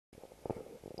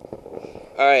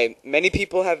Alright, many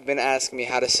people have been asking me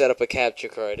how to set up a capture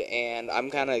card, and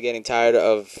I'm kind of getting tired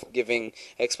of giving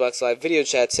Xbox Live video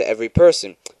chat to every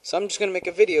person. So I'm just going to make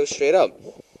a video straight up.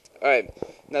 Alright,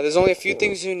 now there's only a few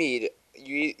things you need.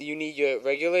 You need your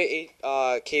regular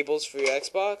cables for your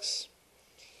Xbox,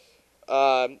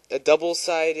 a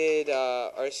double-sided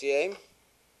RCA,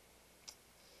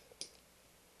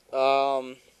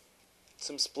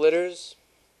 some splitters,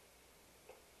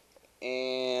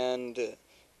 and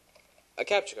a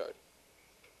capture card.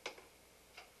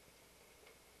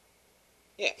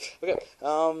 Yeah, okay.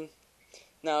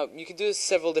 Now, you can do this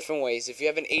several different ways. If you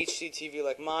have an HD TV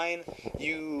like mine,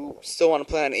 you still want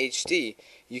to play on HD.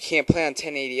 You can't play on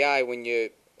 1080i when you're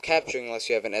capturing unless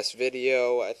you have an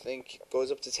S-Video. I think it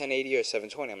goes up to 1080 or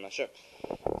 720, I'm not sure.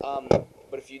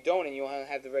 But if you don't and you don't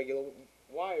have the regular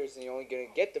wires, then you're only going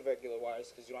to get the regular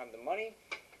wires because you don't have the money.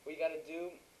 What you got to do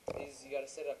is you got to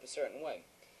set it up a certain way.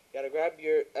 You got to grab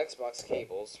your Xbox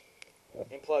cables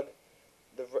and plug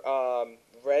the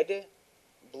red,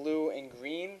 blue, and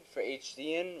green for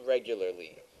HD in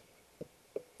regularly.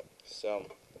 So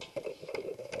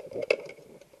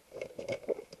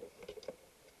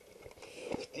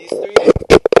these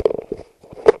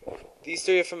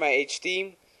three are for my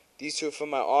HD, these two are for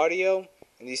my audio,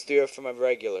 and these three are for my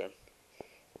regular.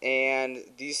 And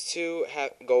these two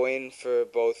go in for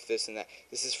both this and that.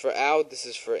 This is for out, this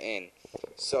is for in.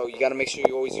 So you got to make sure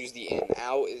you always use the in.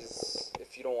 Out is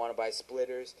if you don't want to buy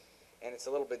splitters, and it's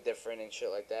a little bit different and shit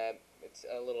like that. It's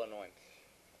a little annoying.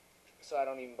 So I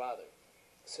don't even bother.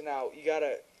 So now you got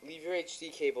to leave your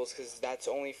HD cables because that's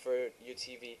only for your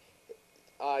TV.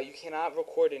 You cannot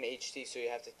record in HD, so you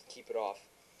have to keep it off.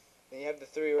 Then you have the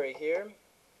three right here.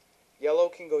 Yellow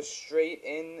can go straight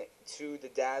in to the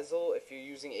dazzle if you're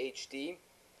using HD.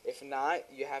 If not,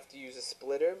 you have to use a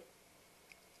splitter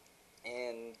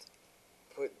and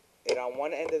put it on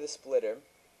one end of the splitter,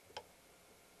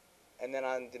 and then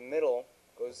on the middle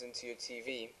goes into your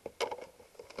TV,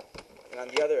 and on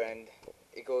the other end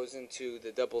it goes into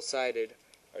the double-sided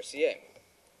RCA.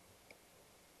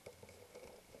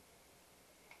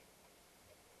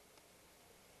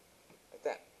 Like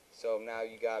that. So now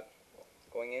you got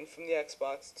going in from the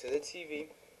Xbox to the TV,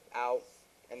 out,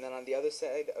 and then on the other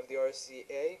side of the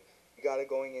RCA, you got it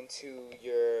going into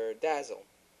your dazzle.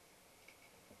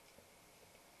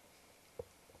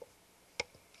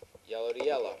 Yellow to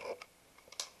yellow.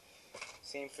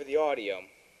 Same for the audio.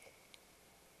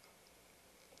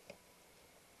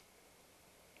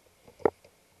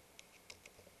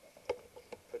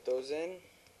 Put those in.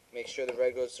 Make sure the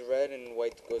red goes to red and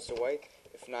white goes to white.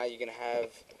 If not, you're going to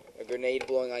have a grenade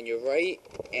blowing on your right,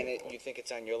 and you think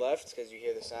it's on your left because you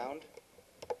hear the sound.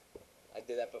 I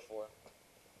did that before.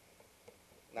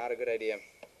 Not a good idea.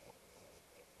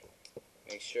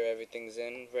 Make sure everything's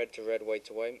in, red to red, white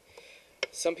to white.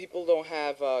 Some people don't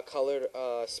have colored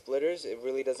splitters. It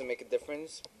really doesn't make a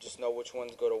difference. Just know which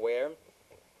ones go to where.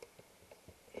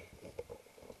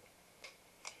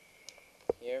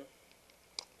 Here.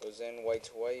 Goes in white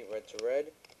to white, red to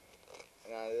red.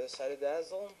 And on the other side of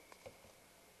dazzle,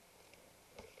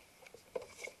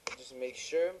 just make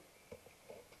sure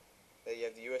that you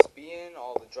have the USB in,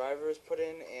 all the drivers put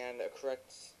in, and a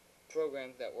correct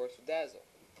program that works with dazzle.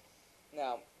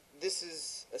 Now, this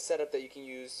is a setup that you can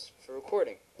use for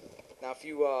recording. Now, if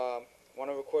you want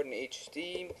to record in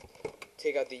HD,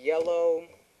 take out the yellow,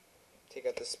 take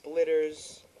out the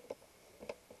splitters,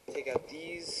 take out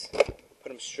these, put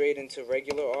them straight into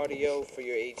regular audio for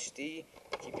your HD.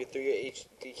 Keep your three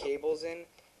HD cables in.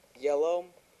 Yellow,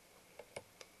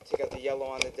 take out the yellow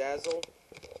on the dazzle,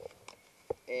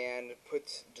 and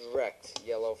put direct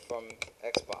yellow from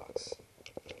Xbox.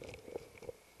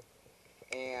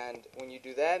 And when you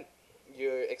do that,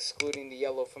 you're excluding the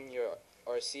yellow from your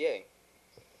RCA.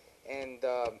 And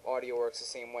audio works the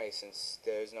same way since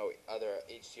there's no other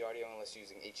HD audio unless you're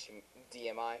using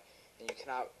HDMI, and you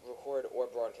cannot record or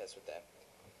broadcast with that.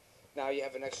 Now you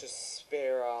have an extra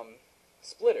spare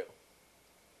splitter,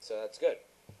 so that's good.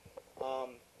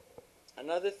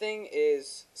 Another thing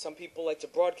is some people like to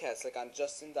broadcast, like on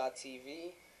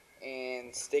Justin.tv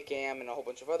and Stickam and a whole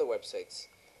bunch of other websites.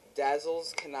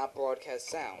 Dazzles cannot broadcast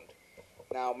sound.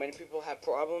 Now, many people have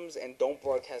problems and don't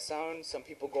broadcast sound. Some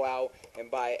people go out and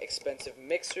buy expensive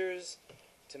mixers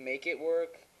to make it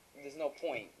work. There's no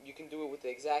point. You can do it with the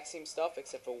exact same stuff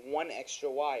except for one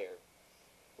extra wire,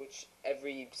 which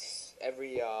every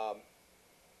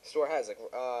store has, like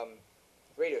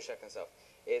Radio Shack and stuff.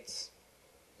 It's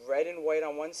red and white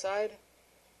on one side,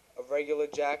 a regular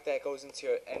jack that goes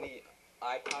into any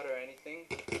iPod or anything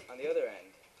on the other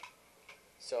end.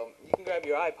 So you can grab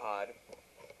your iPod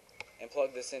and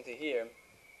plug this into here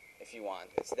if you want.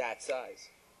 It's that size.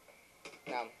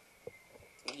 Now,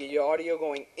 you get your audio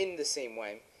going in the same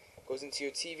way. Goes into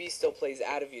your TV, still plays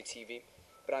out of your TV.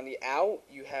 But on the out,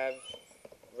 you have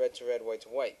red to red, white to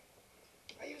white.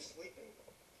 Are you sleeping?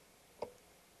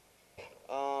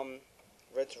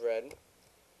 Red to red,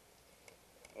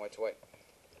 white to white.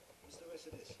 What's the rest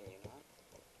of this? Can you not?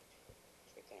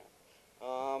 It's right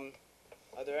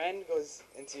there. Other end goes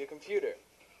into your computer.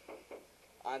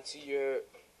 Onto your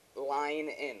line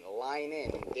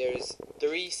in. There's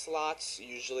 3 slots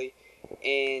usually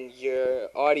in your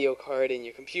audio card in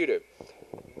your computer.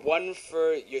 One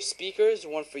for your speakers,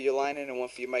 one for your line in, and one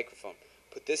for your microphone.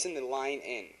 Put this in the line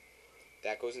in.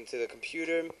 That goes into the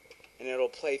computer, and it'll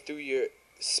play through your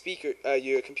speaker,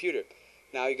 your computer.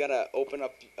 Now you gotta open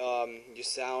up your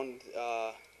sound,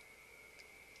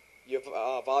 your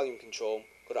volume control.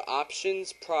 Go to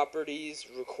Options, Properties,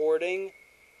 Recording,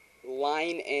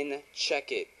 Line in,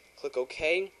 check it. Click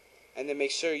OK, and then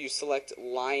make sure you select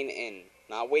line in,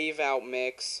 not wave out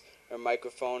mix or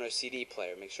microphone or CD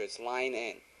player. Make sure it's line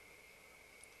in.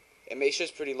 And make sure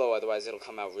it's pretty low, otherwise it'll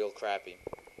come out real crappy.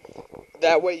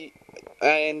 That way,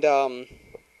 and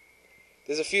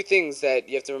there's a few things that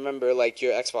you have to remember, like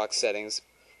your Xbox settings.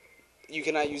 You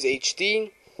cannot use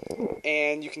HD,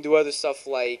 and you can do other stuff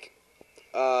like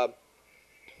you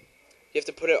have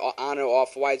to put it on or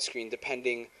off widescreen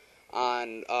depending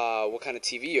on what kind of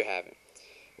TV you're having.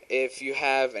 If you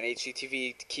have an HD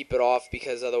TV, keep it off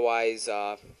because otherwise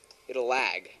it'll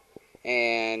lag,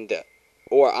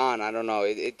 or on. I don't know.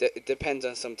 It depends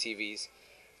on some TVs.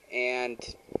 And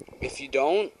if you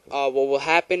don't, what will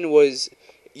happen was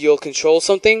you'll control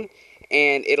something,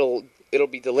 and it'll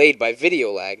be delayed by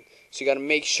video lag. So you got to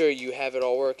make sure you have it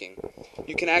all working.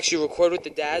 You can actually record with the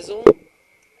dazzle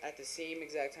at the same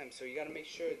exact time. So you got to make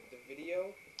sure the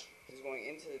video is going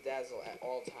into the dazzle at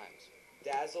all times.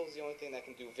 Dazzle is the only thing that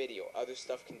can do video. Other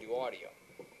stuff can do audio.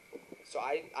 So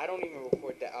I don't even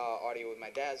record audio with my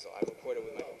dazzle. I record it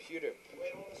with my computer.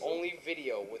 Only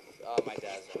video with my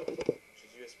dazzle, which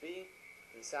is USB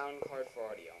and sound card for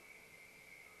audio.